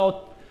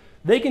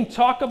They can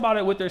talk about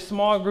it with their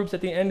small groups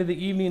at the end of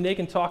the evening. They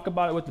can talk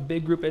about it with the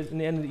big group at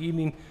the end of the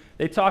evening.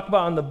 They talk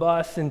about it on the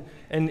bus, and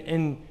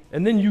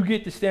then you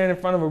get to stand in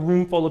front of a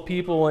room full of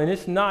people, and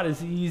it's not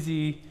as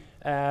easy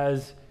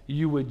as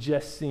you would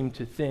just seem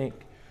to think.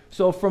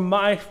 So from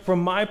my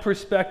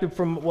perspective,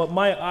 from what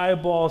my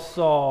eyeballs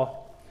saw,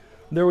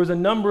 there was a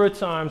number of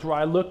times where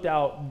I looked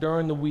out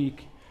during the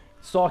week,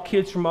 saw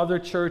kids from other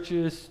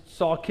churches,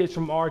 saw kids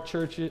from our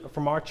church,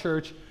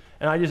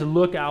 and I just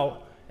look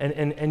out,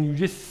 and you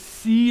just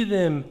see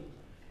them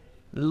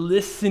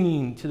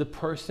listening to the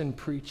person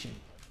preaching.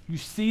 You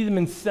see them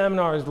in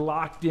seminars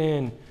locked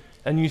in,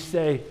 and you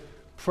say,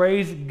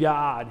 praise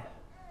God,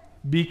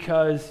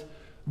 because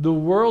the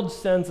world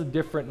sends a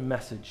different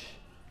message.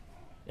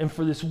 And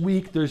for this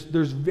week, there's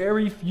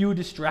very few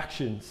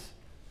distractions.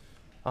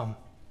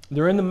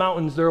 They're in the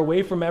mountains, they're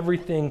away from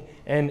everything,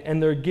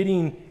 and they're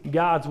getting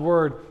God's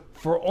word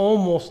for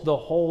almost the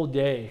whole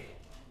day.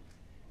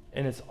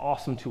 And it's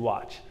awesome to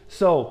watch.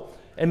 So,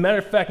 as a matter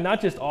of fact,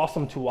 not just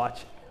awesome to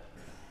watch,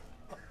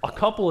 a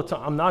couple of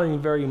times, I'm not a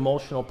very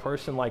emotional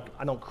person, like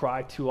I don't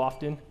cry too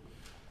often.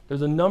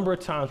 There's a number of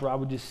times where I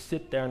would just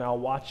sit there and I'll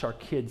watch our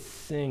kids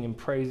sing and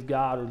praise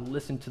God or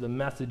listen to the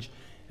message,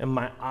 and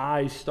my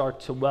eyes start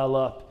to well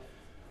up.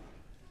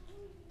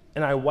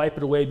 And I wipe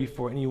it away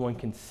before anyone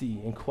can see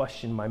and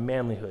question my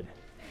manlyhood.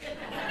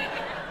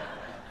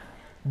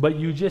 But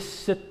you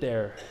just sit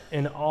there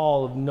in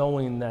awe of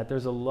knowing that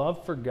there's a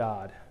love for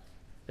God.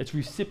 It's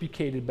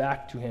reciprocated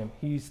back to him.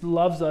 He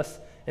loves us,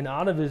 and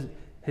out of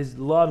his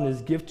love and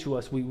his gift to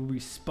us, we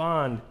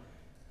respond.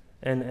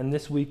 And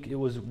this week, it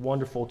was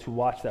wonderful to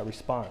watch that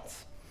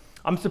response.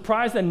 I'm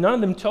surprised that none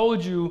of them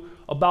told you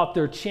about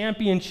their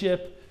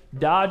championship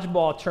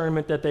dodgeball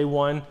tournament that they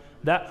won.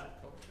 That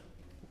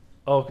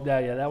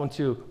one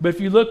too. But if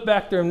you look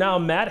back there now,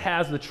 Matt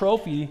has the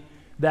trophy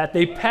that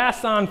they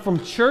pass on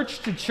from church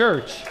to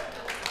church.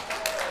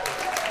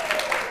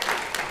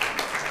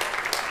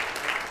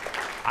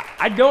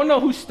 I don't know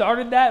who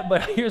started that,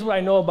 but here's what I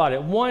know about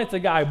it. One, it's a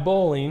guy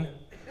bowling.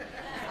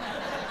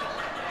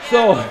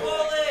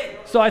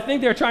 So I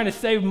think they're trying to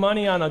save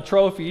money on a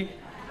trophy.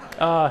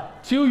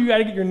 Two, you got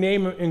to get your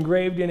name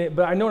engraved in it.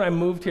 But I know when I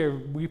moved here,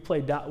 we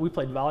played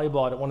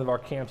volleyball at one of our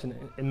camps in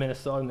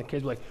Minnesota, and the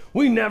kids were like,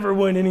 we never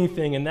win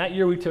anything. And that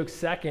year we took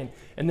second,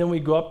 and then we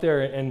go up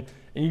there, and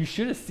you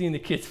should have seen the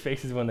kids'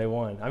 faces when they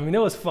won. I mean, it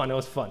was fun.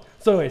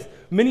 So anyways,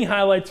 many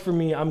highlights for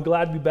me. I'm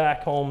glad to be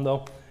back home,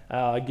 though,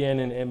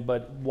 again,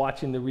 but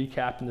watching the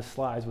recap and the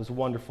slides was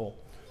wonderful.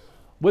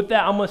 With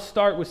that, I'm going to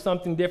start with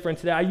something different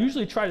today. I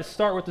usually try to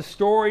start with a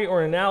story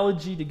or an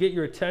analogy to get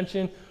your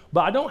attention,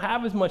 but I don't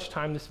have as much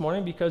time this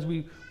morning because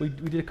we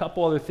did a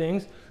couple other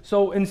things.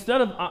 So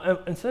instead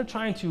of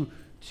trying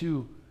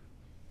to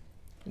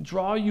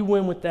draw you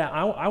in with that,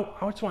 I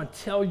just want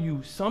to tell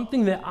you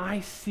something that I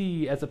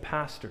see as a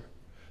pastor,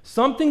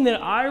 something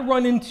that I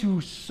run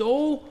into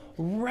so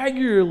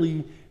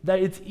regularly that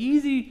it's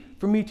easy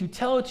for me to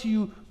tell it to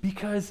you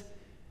because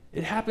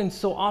it happens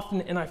so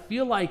often, and I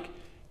feel like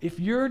if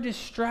you're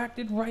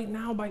distracted right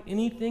now by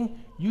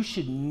anything, you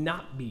should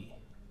not be.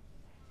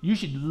 You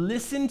should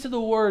listen to the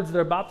words that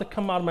are about to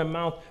come out of my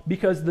mouth,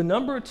 because the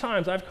number of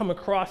times I've come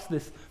across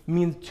this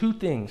means two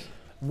things.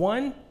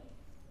 One,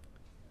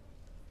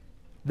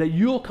 that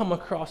you'll come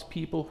across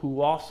people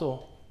who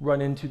also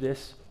run into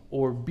this,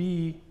 or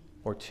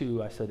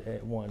two, I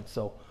said one,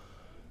 so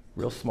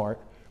real smart.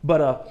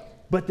 But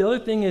the other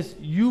thing is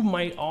you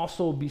might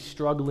also be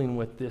struggling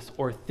with this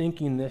or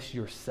thinking this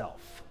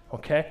yourself.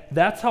 Okay?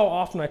 That's how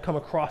often I come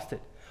across it.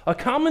 A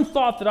common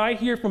thought that I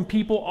hear from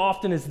people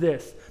often is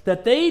this,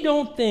 that they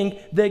don't think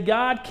that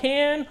God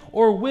can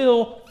or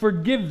will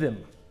forgive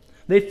them.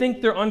 They think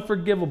they're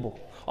unforgivable.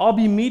 I'll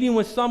be meeting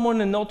with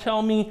someone and they'll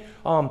tell me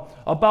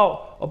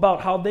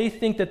about how they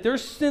think that their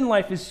sin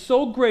life is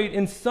so great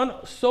and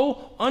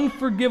so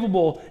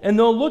unforgivable, and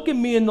they'll look at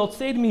me and they'll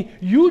say to me,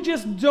 you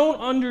just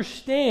don't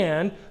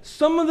understand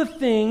some of the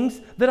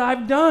things that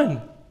I've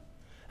done.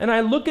 And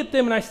I look at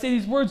them and I say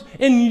these words,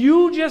 and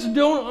you just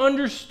don't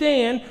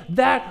understand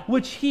that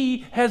which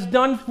he has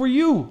done for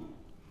you.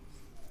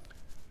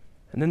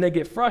 And then they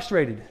get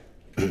frustrated.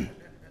 And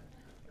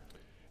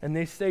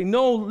they say,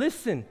 no,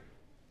 listen.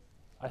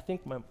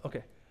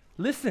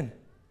 Listen.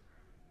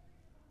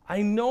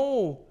 I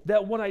know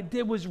that what I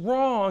did was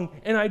wrong,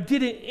 and I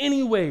did it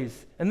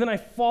anyways. And then I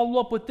follow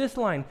up with this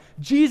line.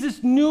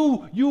 Jesus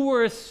knew you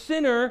were a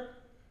sinner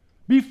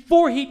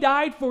before he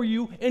died for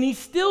you, and he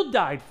still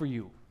died for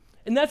you.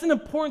 And that's an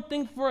important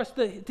thing for us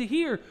to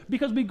hear,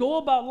 because we go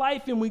about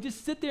life and we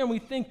just sit there and we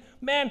think,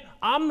 man,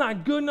 I'm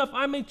not good enough.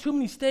 I make too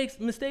many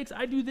mistakes.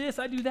 I do this,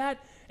 I do that.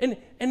 And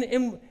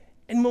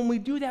when we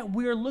do that,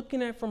 we are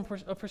looking at it from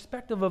a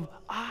perspective of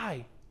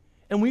I.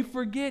 And we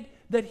forget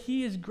that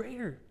he is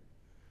greater.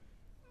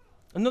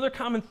 Another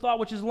common thought,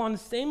 which is along the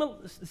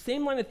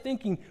same line of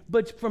thinking,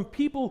 but from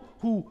people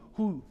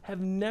who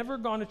have never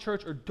gone to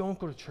church or don't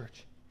go to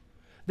church.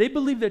 They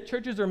believe that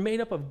churches are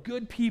made up of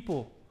good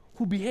people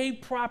who behave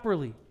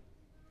properly,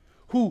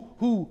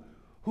 who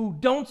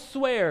don't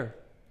swear,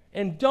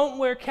 and don't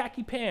wear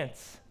khaki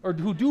pants, or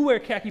who do wear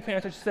khaki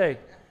pants, I should say.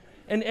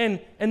 And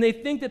they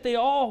think that they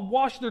all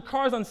wash their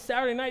cars on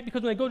Saturday night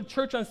because when they go to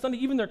church on Sunday,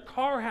 even their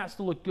car has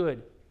to look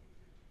good.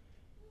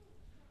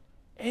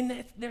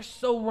 And they're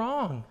so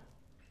wrong.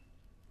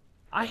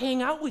 I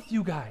hang out with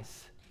you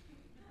guys.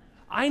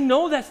 I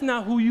know that's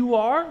not who you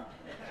are.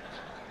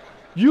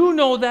 You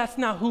know that's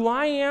not who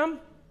I am.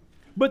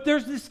 But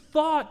there's this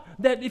thought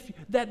that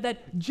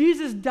that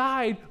Jesus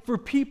died for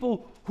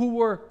people who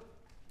were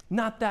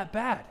not that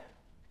bad.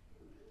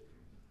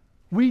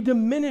 We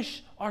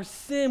diminish our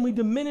sin. We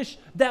diminish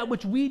that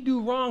which we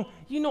do wrong.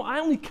 You know, I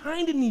only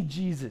kind of need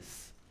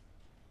Jesus.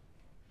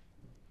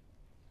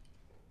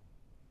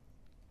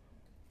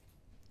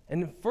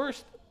 And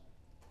first,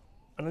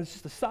 and it's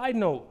just a side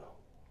note,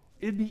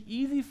 it'd be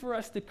easy for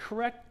us to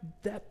correct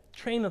that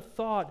train of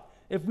thought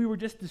if we were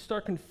just to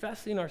start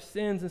confessing our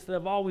sins instead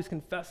of always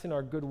confessing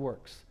our good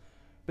works.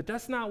 But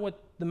that's not what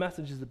the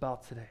message is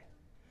about today.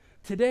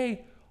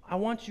 Today, I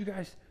want you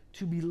guys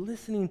to be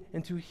listening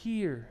and to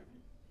hear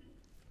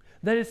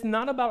that it's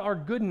not about our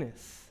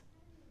goodness,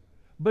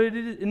 but it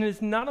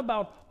is not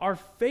about our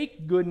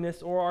fake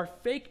goodness or our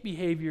fake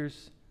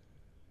behaviors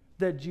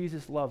that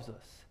Jesus loves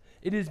us.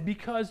 It is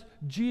because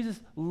Jesus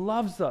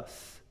loves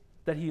us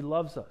that he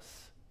loves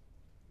us.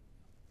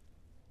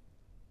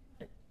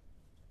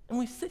 And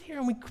we sit here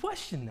and we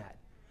question that.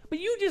 But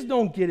you just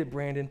don't get it,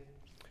 Brandon.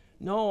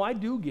 No, I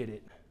do get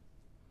it.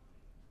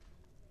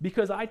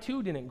 Because I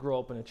too didn't grow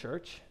up in a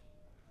church.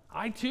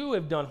 I too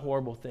have done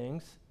horrible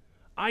things.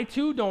 I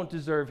too don't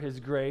deserve his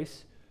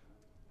grace,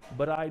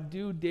 but I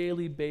do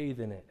daily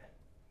bathe in it.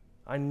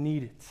 I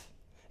need it.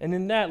 And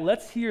in that,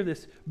 let's hear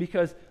this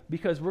because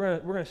we're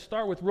gonna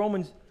start with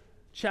Romans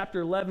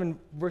chapter 11,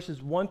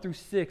 verses 1 through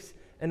 6.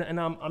 And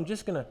I'm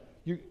just going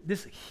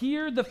to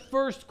hear the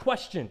first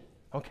question,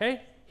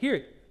 okay? Hear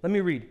it. Let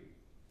me read.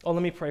 Oh,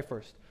 let me pray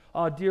first.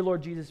 Dear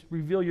Lord Jesus,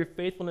 reveal your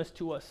faithfulness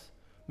to us.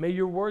 May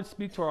your word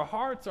speak to our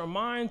hearts, our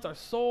minds, our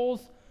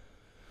souls.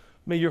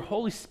 May your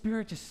Holy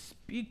Spirit just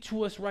speak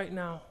to us right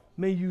now.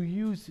 May you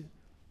use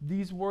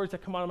these words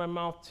that come out of my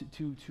mouth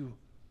to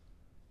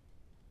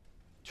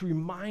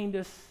remind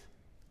us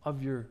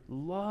of your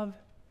love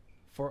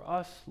for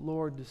us,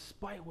 Lord,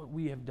 despite what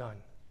we have done,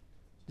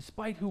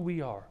 despite who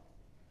we are.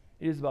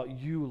 It is about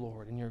you,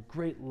 Lord, and your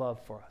great love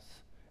for us.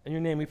 In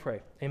your name we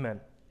pray. Amen.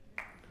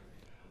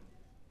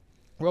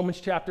 Romans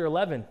chapter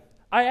 11.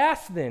 I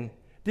ask then,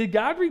 did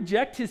God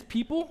reject his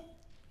people?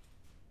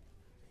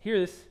 Hear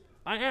this.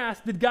 I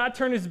ask, did God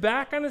turn his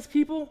back on his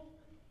people?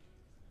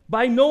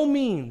 By no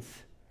means.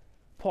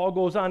 Paul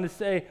goes on to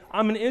say,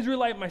 I'm an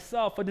Israelite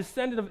myself, a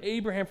descendant of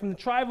Abraham from the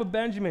tribe of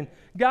Benjamin.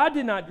 God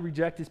did not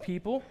reject his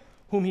people,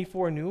 whom he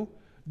foreknew.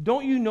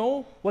 Don't you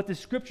know what the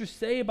scriptures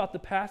say about the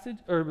passage,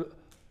 or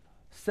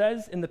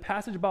says in the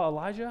passage about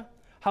Elijah?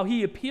 How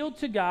he appealed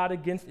to God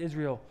against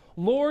Israel.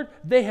 Lord,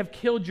 they have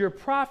killed your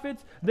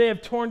prophets. They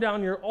have torn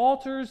down your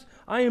altars.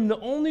 I am the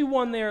only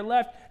one there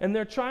left, and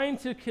they're trying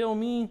to kill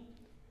me.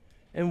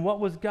 And what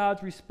was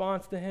God's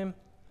response to him?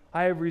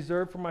 I have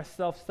reserved for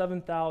myself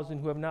 7,000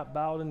 who have not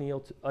bowed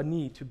a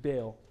knee to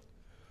Baal.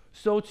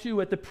 So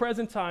too, at the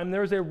present time,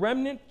 there is a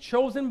remnant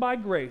chosen by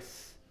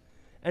grace.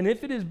 And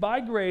if it is by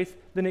grace,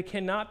 then it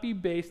cannot be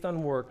based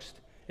on works.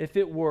 If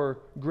it were,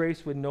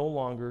 grace would no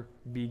longer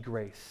be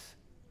grace.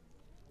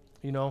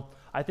 You know,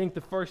 I think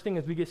the first thing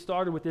as we get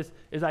started with this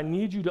is I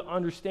need you to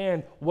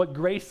understand what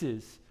grace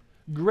is.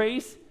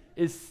 Grace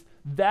is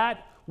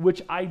that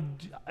which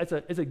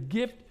it's a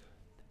gift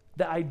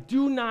that I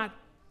do not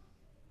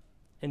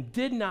and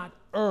did not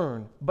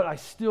earn, but I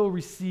still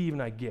receive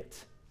and I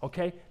get.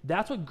 Okay?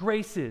 That's what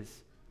grace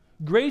is.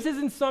 Grace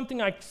isn't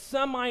something I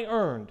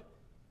semi-earned.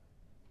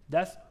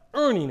 That's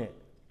earning it,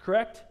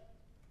 correct?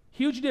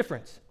 Huge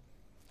difference.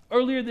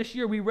 Earlier this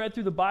year, we read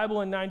through the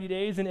Bible in 90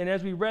 days, and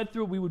as we read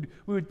through it, we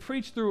would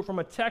preach through it from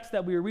a text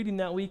that we were reading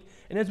that week.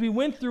 And as we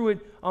went through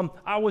it,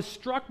 I was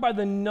struck by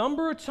the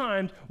number of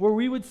times where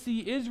we would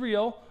see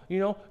Israel, you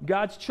know,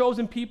 God's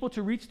chosen people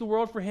to reach the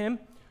world for him,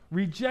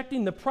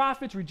 rejecting the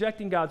prophets,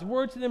 rejecting God's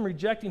word to them,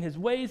 rejecting his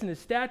ways and his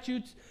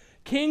statutes.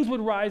 Kings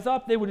would rise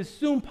up, they would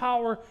assume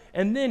power,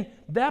 and then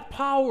that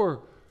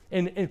power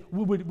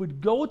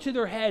would go to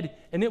their head,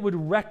 and it would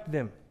wreck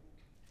them.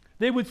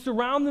 They would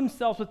surround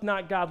themselves with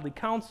not godly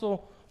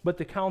counsel, but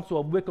the counsel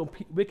of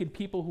wicked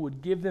people who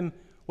would give them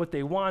what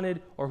they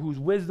wanted or whose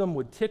wisdom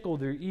would tickle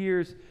their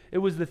ears. It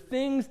was the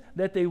things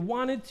that they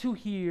wanted to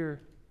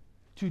hear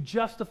to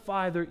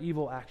justify their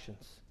evil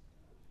actions.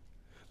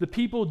 The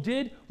people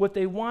did what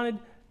they wanted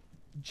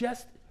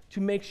just to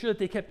make sure that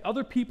they kept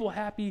other people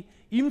happy,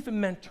 even if it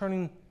meant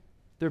turning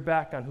their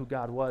back on who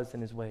God was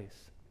and his ways.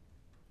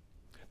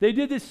 They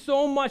did this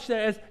so much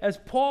that as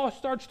Paul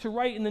starts to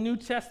write in the New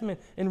Testament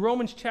in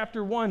Romans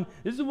chapter 1,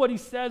 this is what he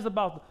says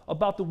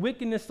about the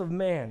wickedness of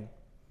man.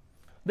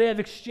 They have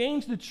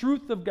exchanged the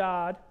truth of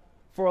God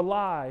for a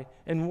lie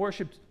and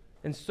worshiped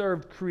and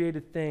served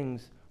created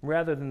things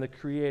rather than the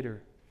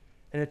Creator.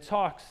 And it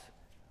talks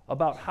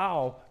about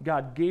how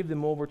God gave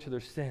them over to their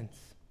sins.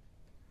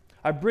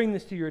 I bring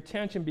this to your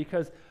attention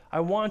because I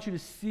want you to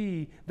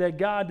see that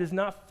God does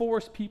not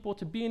force people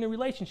to be in a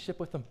relationship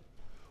with him.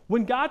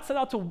 When God set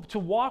out to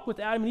walk with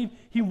Adam and Eve,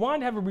 he wanted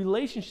to have a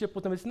relationship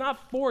with them. It's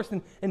not forced.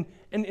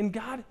 And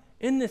God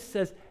in this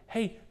says,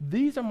 hey,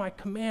 these are my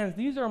commands.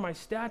 These are my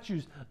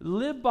statutes.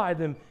 Live by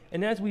them.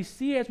 And as we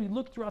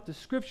look throughout the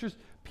scriptures,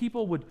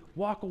 people would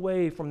walk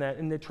away from that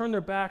and they turn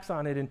their backs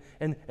on it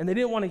and they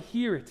didn't want to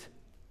hear it.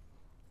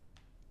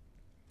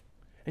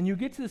 And you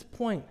get to this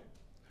point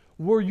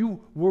where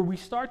we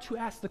start to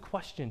ask the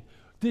question,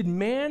 did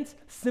man's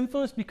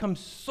sinfulness become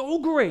so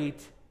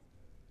great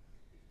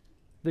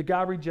that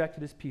God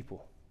rejected his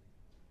people?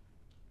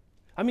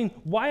 I mean,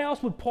 why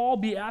else would Paul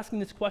be asking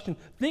this question?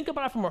 Think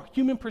about it from a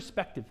human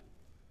perspective.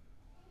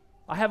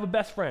 I have a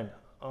best friend.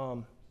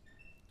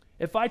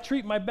 If I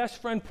treat my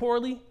best friend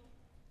poorly,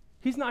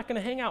 he's not going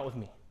to hang out with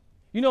me.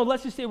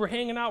 Let's just say we're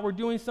hanging out, we're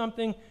doing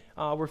something,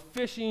 we're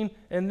fishing,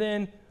 and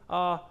then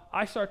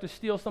I start to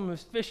steal some of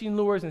his fishing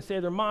lures and say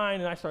they're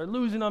mine, and I start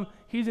losing them.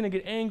 He's going to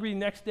get angry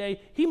next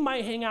day. He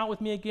might hang out with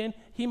me again.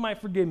 He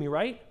might forgive me,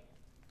 right?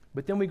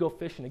 But then we go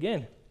fishing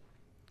again.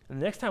 And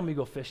the next time we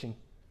go fishing,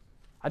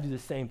 I do the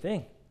same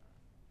thing.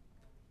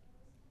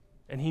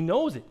 And he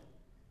knows it.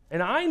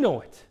 And I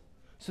know it.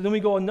 So then we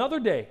go another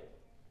day.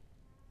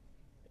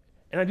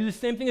 And I do the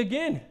same thing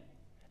again.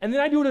 And then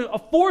I do it a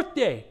fourth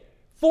day.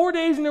 4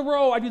 days in a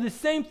row, I do the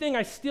same thing.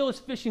 I steal his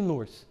fishing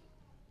lures.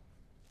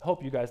 I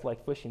hope you guys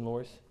like fishing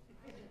lures.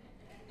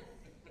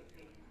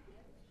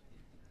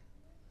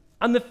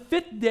 On the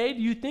fifth day, do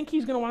you think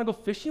he's going to want to go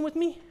fishing with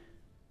me?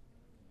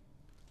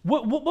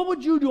 What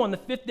would you do on the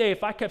fifth day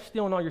if I kept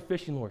stealing all your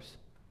fishing lures?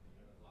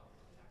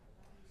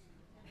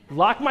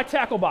 Lock my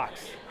tackle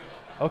box,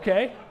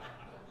 okay?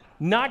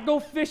 Not go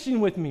fishing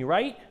with me,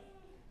 right?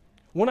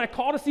 When I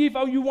call to see if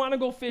you want to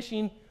go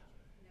fishing,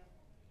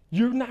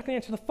 you're not going to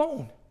answer the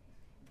phone.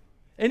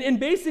 And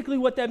basically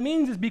what that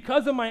means is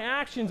because of my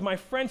actions, my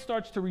friend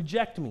starts to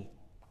reject me,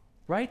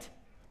 right?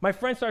 My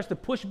friend starts to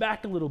push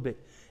back a little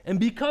bit. And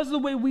because of the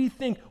way we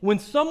think, when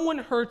someone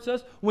hurts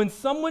us, when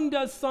someone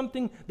does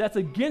something that's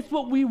against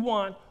what we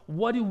want,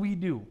 what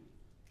do?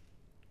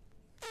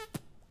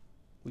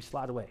 We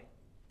slide away.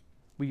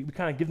 We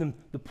kind of give them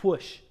the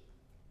push.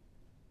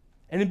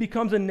 And it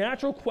becomes a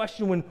natural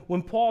question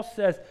when Paul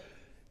says,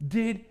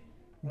 did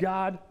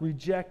God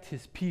reject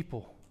his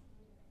people?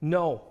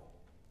 No.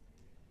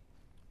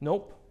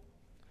 Nope.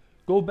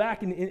 Go back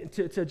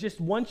to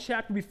just one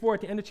chapter before,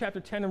 at the end of chapter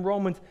 10 in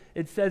Romans,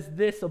 it says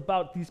this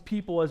about these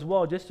people as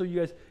well, just so you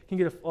guys can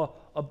get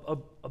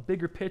a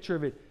bigger picture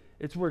of it.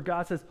 It's where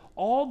God says,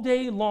 all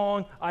day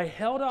long I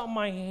held out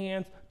my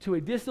hands to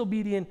a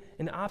disobedient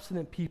and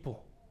obstinate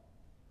people.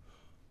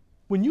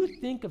 When you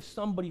think of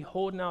somebody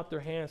holding out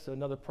their hands to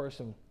another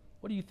person,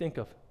 what do you think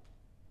of?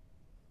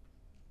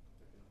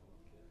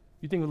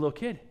 You think of a little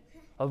kid,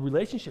 a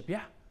relationship.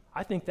 Yeah,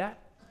 I think that.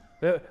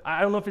 I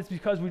don't know if it's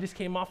because we just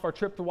came off our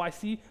trip to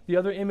YC. The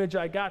other image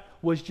I got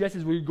was just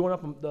as we were going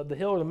up the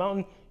hill or the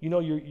mountain,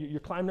 you're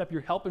climbing up,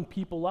 you're helping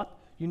people up,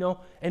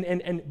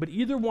 but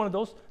either one of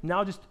those,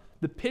 now just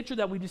the picture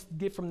that we just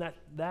get from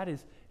that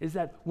is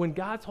that when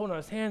God's holding out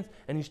his hands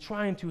and he's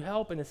trying to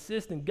help and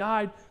assist and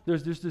guide,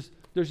 there's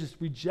this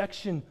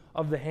rejection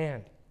of the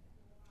hand.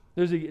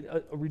 There's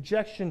a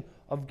rejection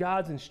of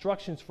God's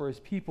instructions for his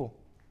people.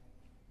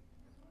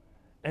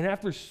 And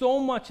after so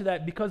much of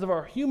that, because of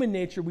our human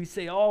nature, we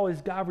say, oh,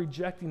 is God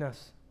rejecting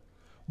us?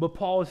 But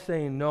Paul is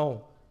saying,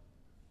 no.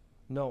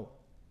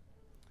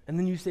 And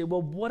then you say,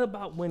 well, what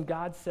about when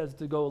God says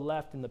to go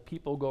left and the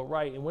people go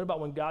right? And what about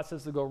when God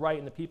says to go right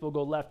and the people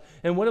go left?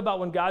 And what about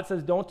when God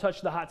says don't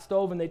touch the hot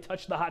stove and they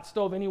touch the hot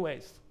stove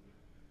anyways?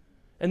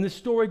 And the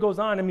story goes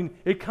on. I mean,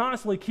 it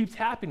constantly keeps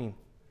happening.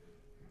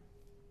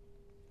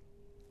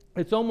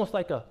 It's almost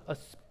like a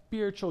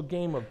spiritual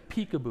game of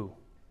peekaboo.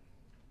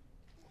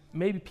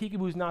 Maybe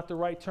peekaboo is not the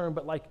right term,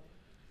 but like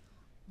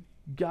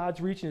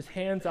God's reaching his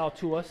hands out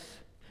to us.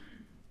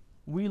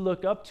 We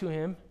look up to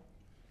him,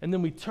 and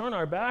then we turn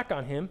our back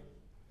on him.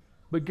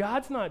 But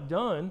God's not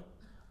done.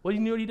 Well, you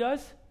know what he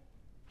does?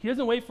 He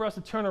doesn't wait for us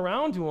to turn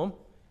around to him.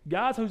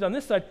 God's who's on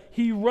this side.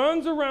 He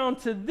runs around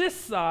to this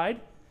side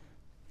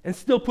and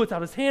still puts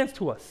out his hands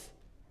to us.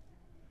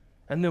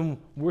 And then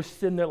we're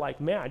sitting there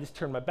like, man, I just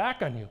turned my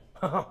back on you.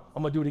 I'm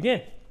going to do it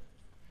again.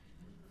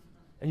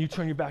 And you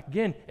turn your back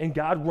again, and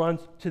God runs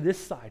to this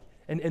side.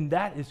 And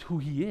that is who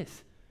he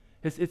is.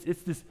 It's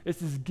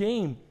this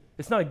game.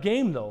 It's not a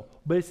game, though,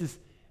 but it's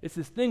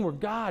this thing where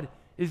God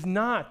is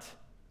not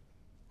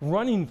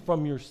running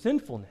from your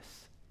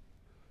sinfulness.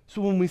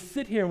 So when we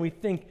sit here and we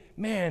think,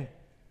 man,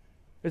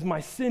 is my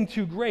sin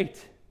too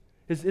great?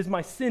 Is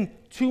my sin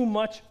too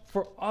much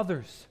for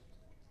others?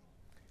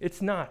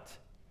 It's not.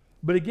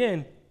 But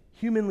again,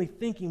 humanly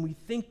thinking, we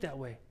think that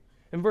way.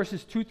 In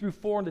verses 2 through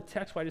 4 in the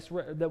text I just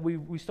read, that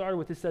we started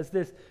with, it says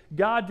this: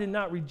 God did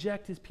not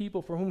reject his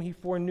people for whom he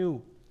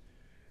foreknew.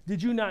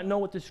 Did you not know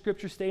what the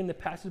scriptures say in the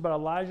passage about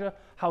Elijah?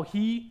 How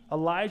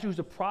Elijah, who's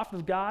a prophet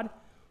of God,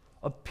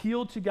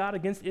 appealed to God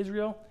against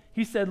Israel.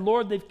 He said,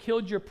 Lord, they've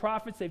killed your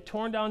prophets, they've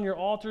torn down your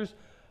altars,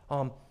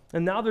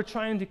 And now they're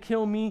trying to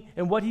kill me.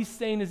 And what he's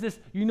saying is this,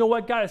 you know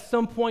what, God, at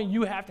some point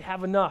you have to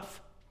have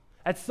enough.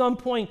 At some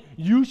point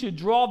you should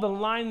draw the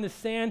line in the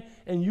sand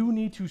and you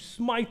need to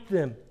smite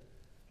them.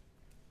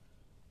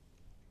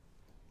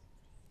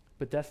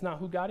 But that's not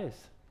who God is.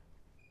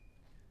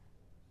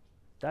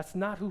 That's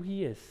not who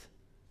he is.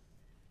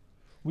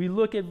 We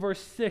look at verse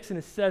 6 and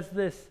it says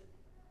this,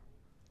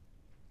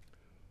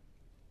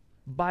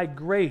 by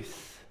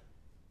grace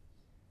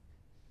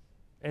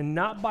and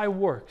not by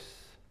works.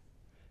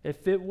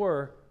 If it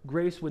were,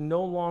 grace would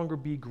no longer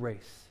be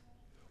grace.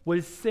 What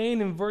it's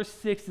saying in verse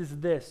 6 is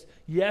this,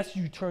 yes,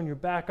 you turn your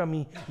back on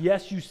me.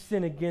 Yes, you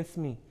sin against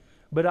me.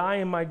 But I,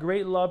 in my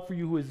great love for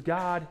you, who is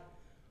God,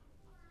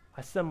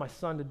 I sent my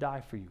son to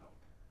die for you.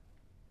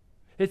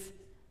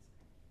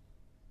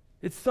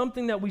 It's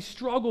something that we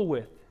struggle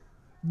with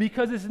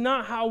because it's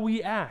not how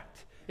we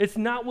act. It's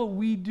not what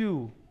we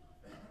do.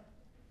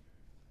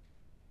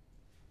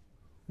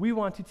 We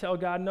want to tell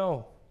God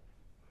no.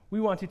 We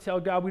want to tell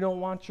God we don't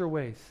want your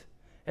ways.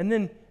 And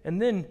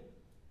then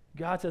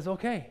God says,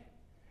 okay,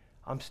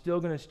 I'm still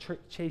going to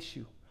chase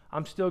you.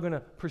 I'm still going to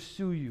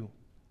pursue you.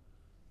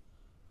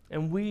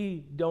 And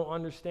we don't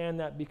understand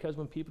that because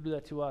when people do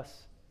that to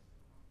us,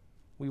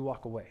 we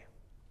walk away.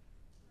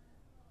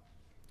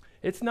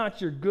 It's not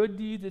your good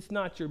deeds, it's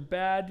not your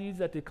bad deeds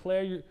that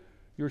declare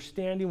your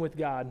standing with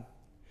God.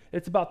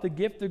 It's about the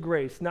gift of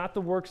grace, not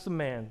the works of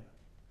man.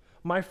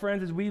 My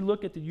friends, as we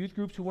look at the youth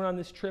groups who went on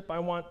this trip, I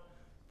want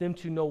them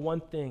to know one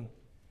thing.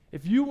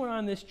 If you went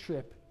on this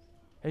trip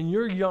and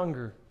you're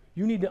younger,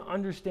 you need to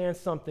understand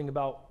something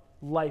about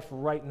life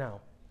right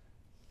now.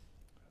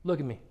 Look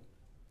at me.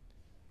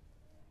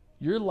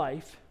 Your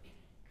life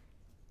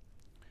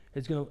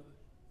is going to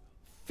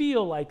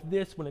feel like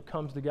this when it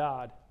comes to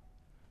God.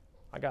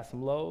 I got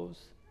some lows,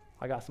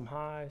 I got some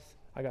highs,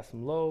 I got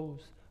some lows,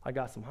 I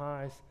got some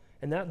highs,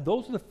 and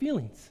those are the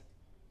feelings.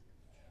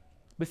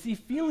 But see,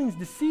 feelings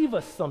deceive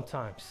us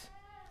sometimes.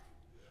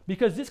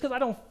 Because just because I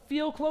don't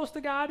feel close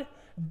to God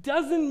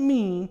doesn't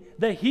mean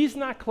that he's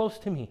not close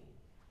to me.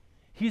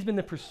 He's been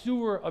the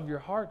pursuer of your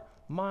heart,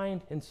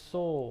 mind, and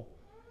soul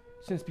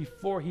since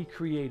before he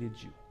created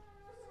you.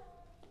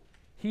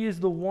 He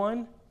is the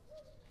one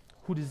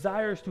who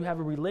desires to have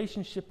a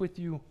relationship with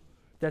you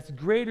that's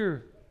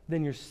greater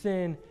than your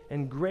sin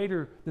and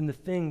greater than the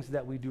things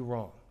that we do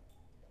wrong.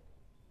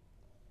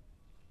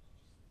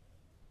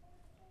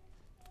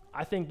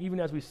 I think even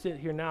as we sit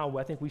here now,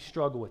 I think we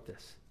struggle with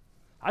this.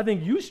 I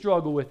think you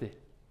struggle with it.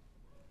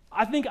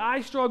 I think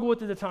I struggle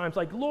with it at times.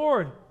 Like,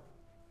 Lord,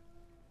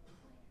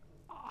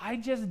 I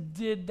just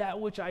did that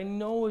which I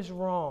know is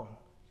wrong.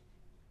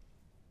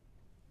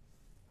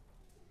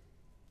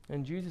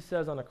 And Jesus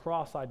says on the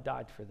cross, I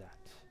died for that.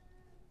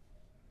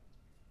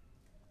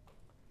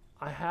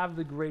 I have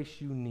the grace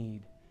you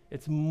need.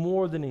 It's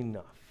more than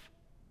enough.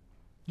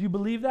 Do you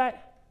believe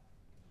that?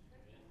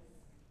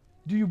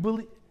 Do you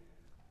believe?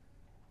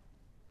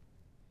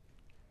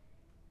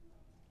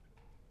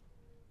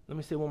 Let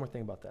me say one more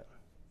thing about that.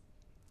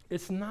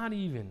 It's not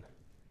even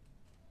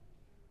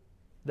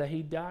that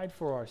he died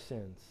for our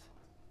sins.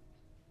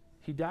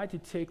 He died to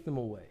take them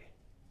away.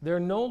 They're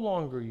no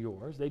longer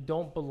yours. They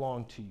don't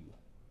belong to you.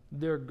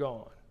 They're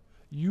gone.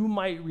 You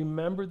might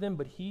remember them,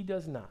 but he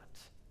does not.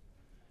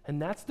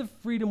 And that's the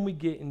freedom we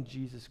get in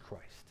Jesus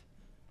Christ.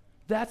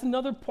 That's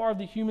another part of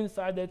the human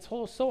side that's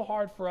so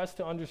hard for us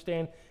to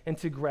understand and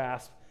to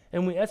grasp.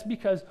 And that's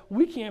because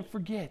we can't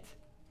forget.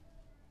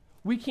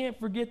 We can't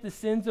forget the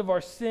sins of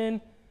our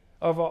sin,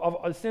 of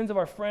the sins of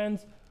our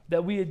friends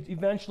that we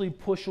eventually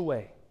push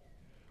away.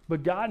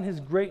 But God in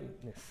his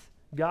greatness,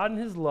 God in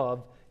his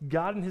love,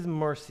 God in his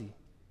mercy,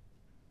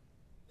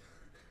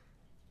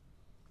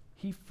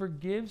 he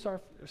forgives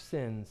our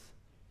sins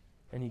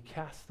and he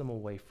casts them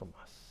away from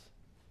us.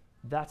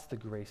 That's the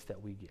grace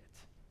that we get.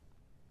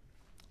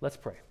 Let's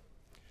pray.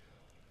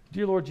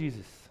 Dear Lord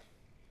Jesus,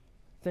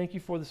 thank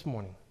you for this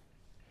morning.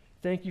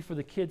 Thank you for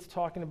the kids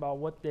talking about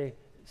what they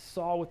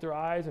saw with their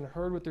eyes and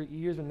heard with their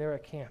ears when they're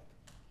at camp.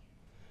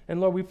 And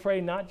Lord, we pray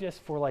not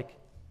just for like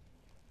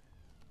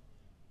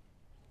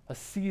a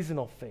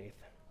seasonal faith,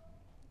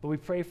 but we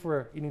pray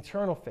for an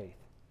eternal faith.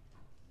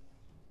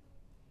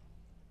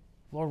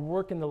 Lord,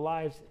 work in the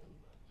lives,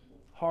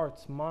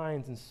 hearts,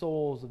 minds, and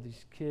souls of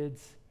these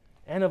kids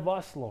and of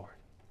us, Lord.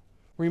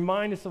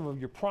 Remind us of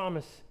your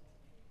promise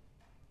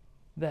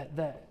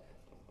that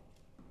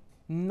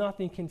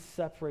nothing can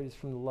separate us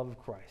from the love of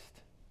Christ.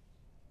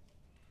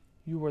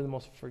 You are the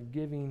most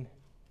forgiving.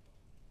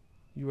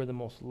 You are the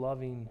most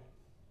loving.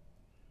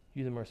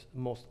 You're the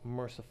most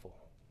merciful.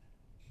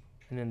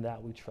 And in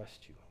that we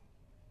trust you.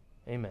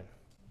 Amen.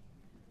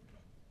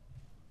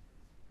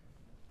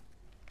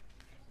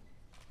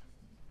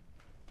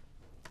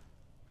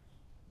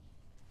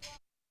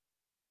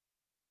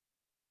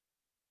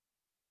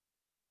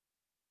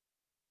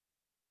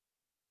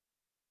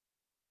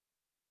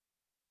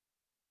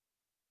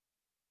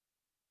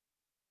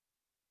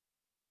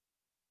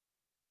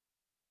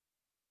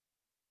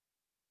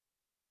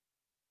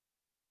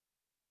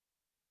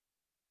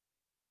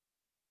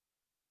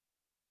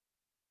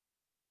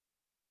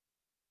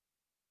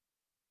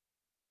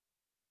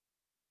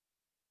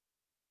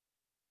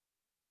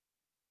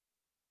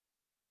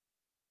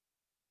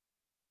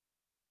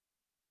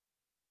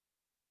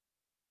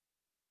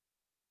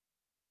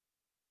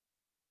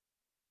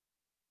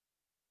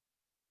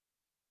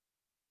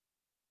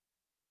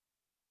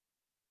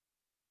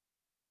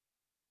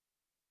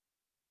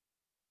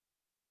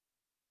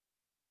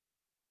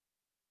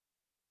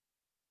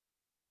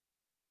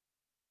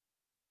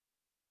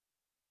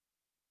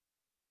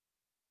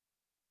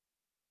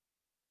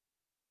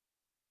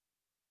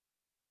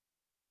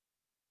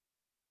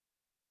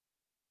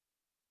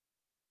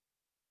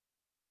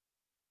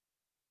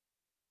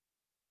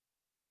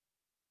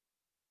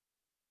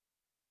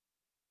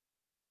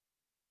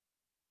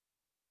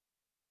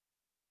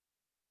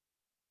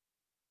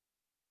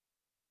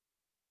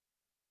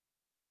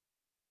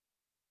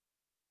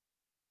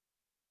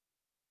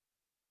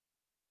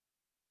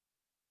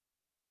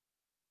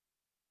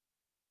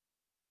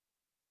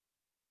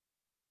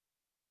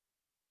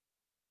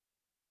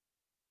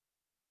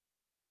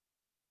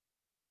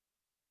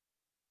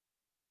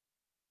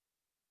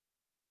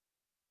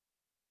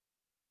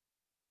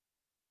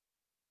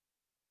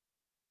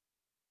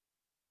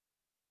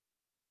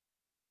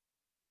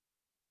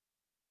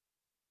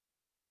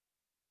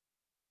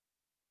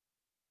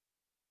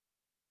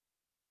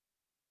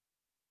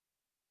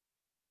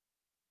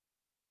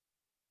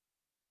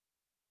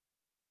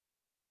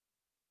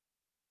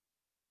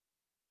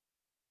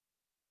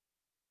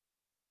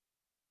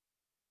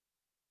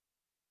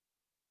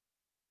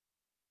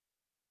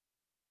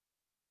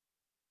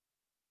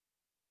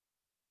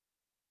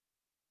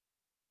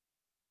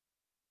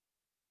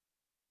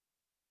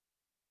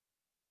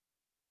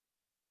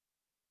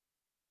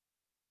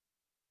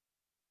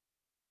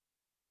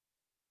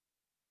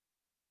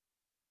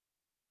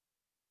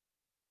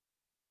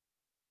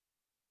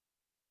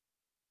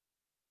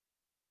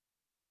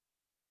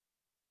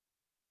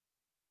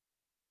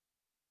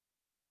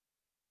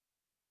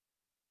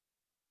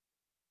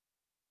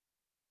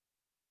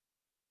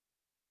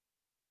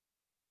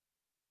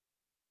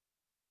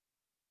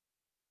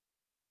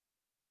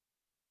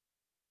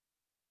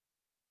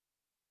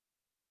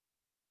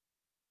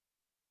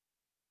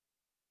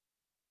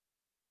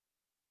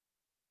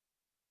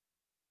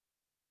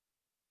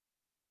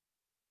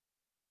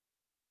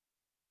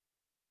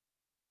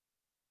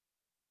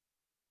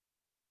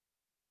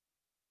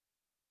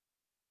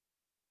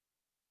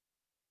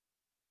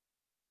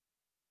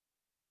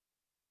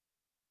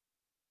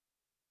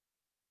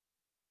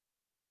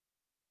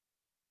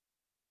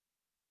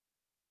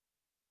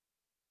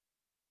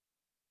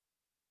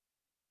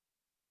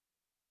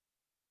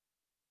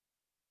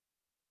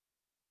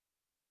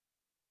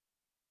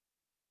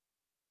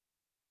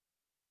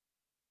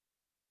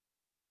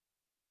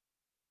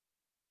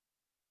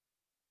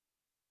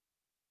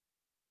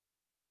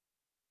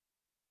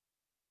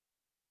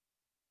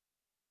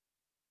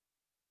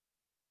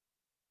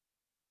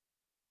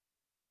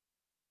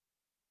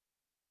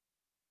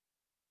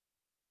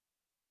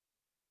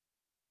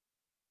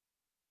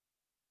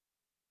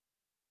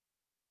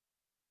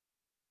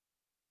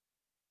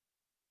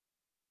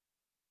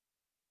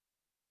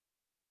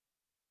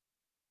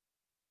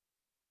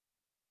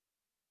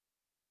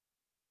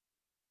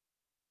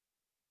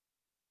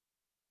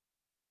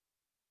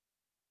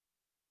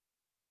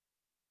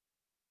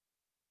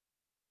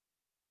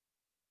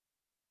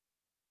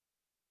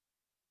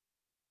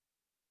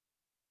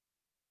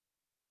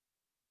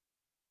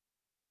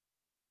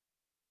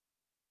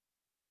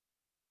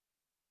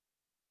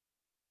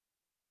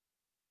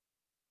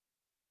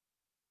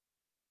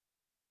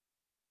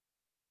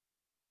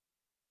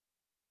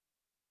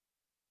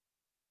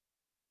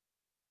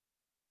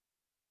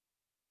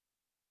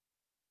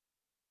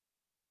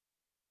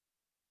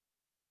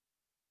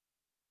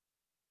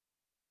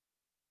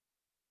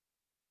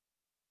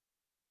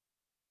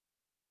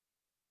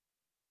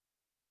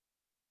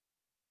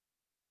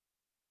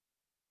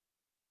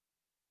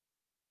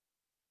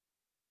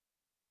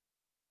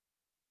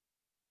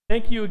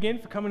 Thank you again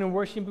for coming and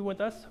worshiping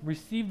with us.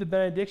 Receive the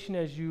benediction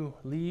as you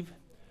leave.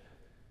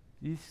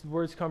 These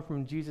words come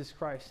from Jesus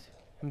Christ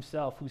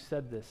himself, who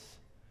said this: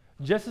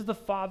 "Just as the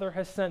Father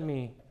has sent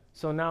me,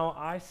 so now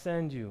I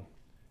send you.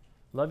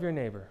 Love your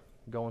neighbor.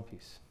 Go in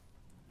peace."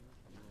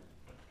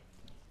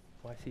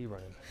 Why is he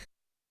running?